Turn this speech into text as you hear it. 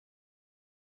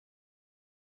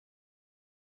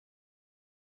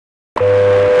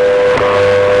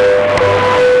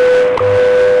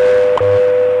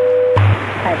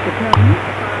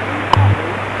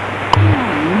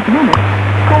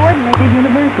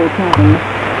universal time.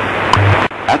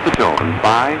 At the tone,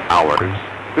 5 hours,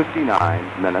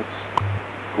 59 minutes,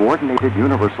 coordinated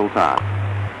universal time.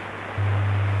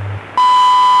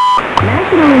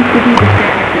 National Institute of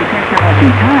Standards and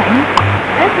Technology time.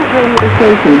 This is radio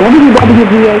station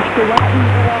WWVH for Hawaii,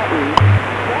 Hawaii.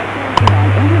 Broadcasting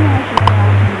on international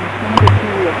standard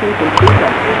carrier frequencies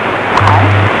of 5,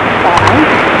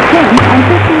 10, and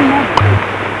 15 megahertz,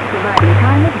 providing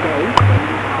time of day,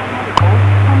 medical,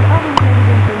 and other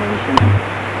related information.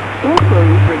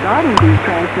 Inquiries regarding these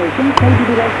transmissions may be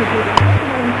directed to the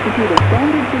National Institute of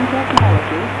Standards and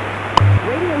Technology,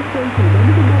 radio station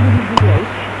WWVH,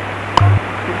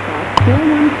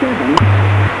 417,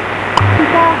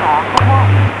 Chicago,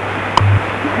 Hawaii,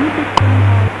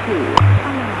 96752,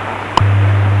 Aloha.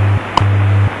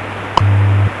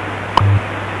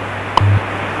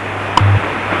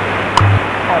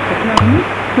 At the time,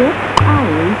 6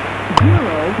 hours, 0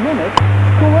 minutes,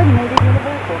 coordinated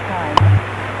universal time.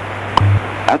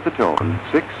 At the tone,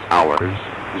 6 hours,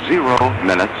 0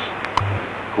 minutes,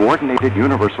 coordinated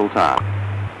universal time.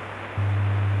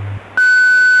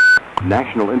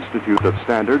 National Institute of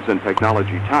Standards and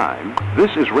Technology time.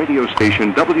 This is radio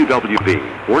station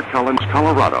WWV, Fort Collins,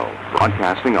 Colorado,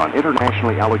 broadcasting on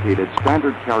internationally allocated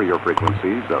standard carrier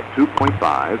frequencies of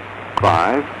 2.5,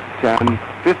 5, 10,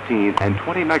 15, and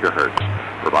 20 megahertz,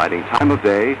 providing time of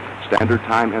day, standard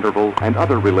time interval, and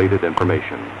other related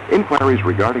information. Inquiries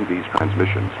regarding these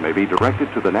transmissions may be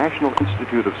directed to the National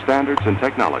Institute of Standards and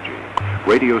Technology,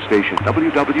 radio station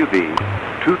WWV,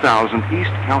 2000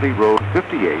 East County Road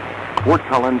 58, Fort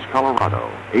Collins,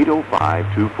 Colorado,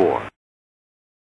 80524.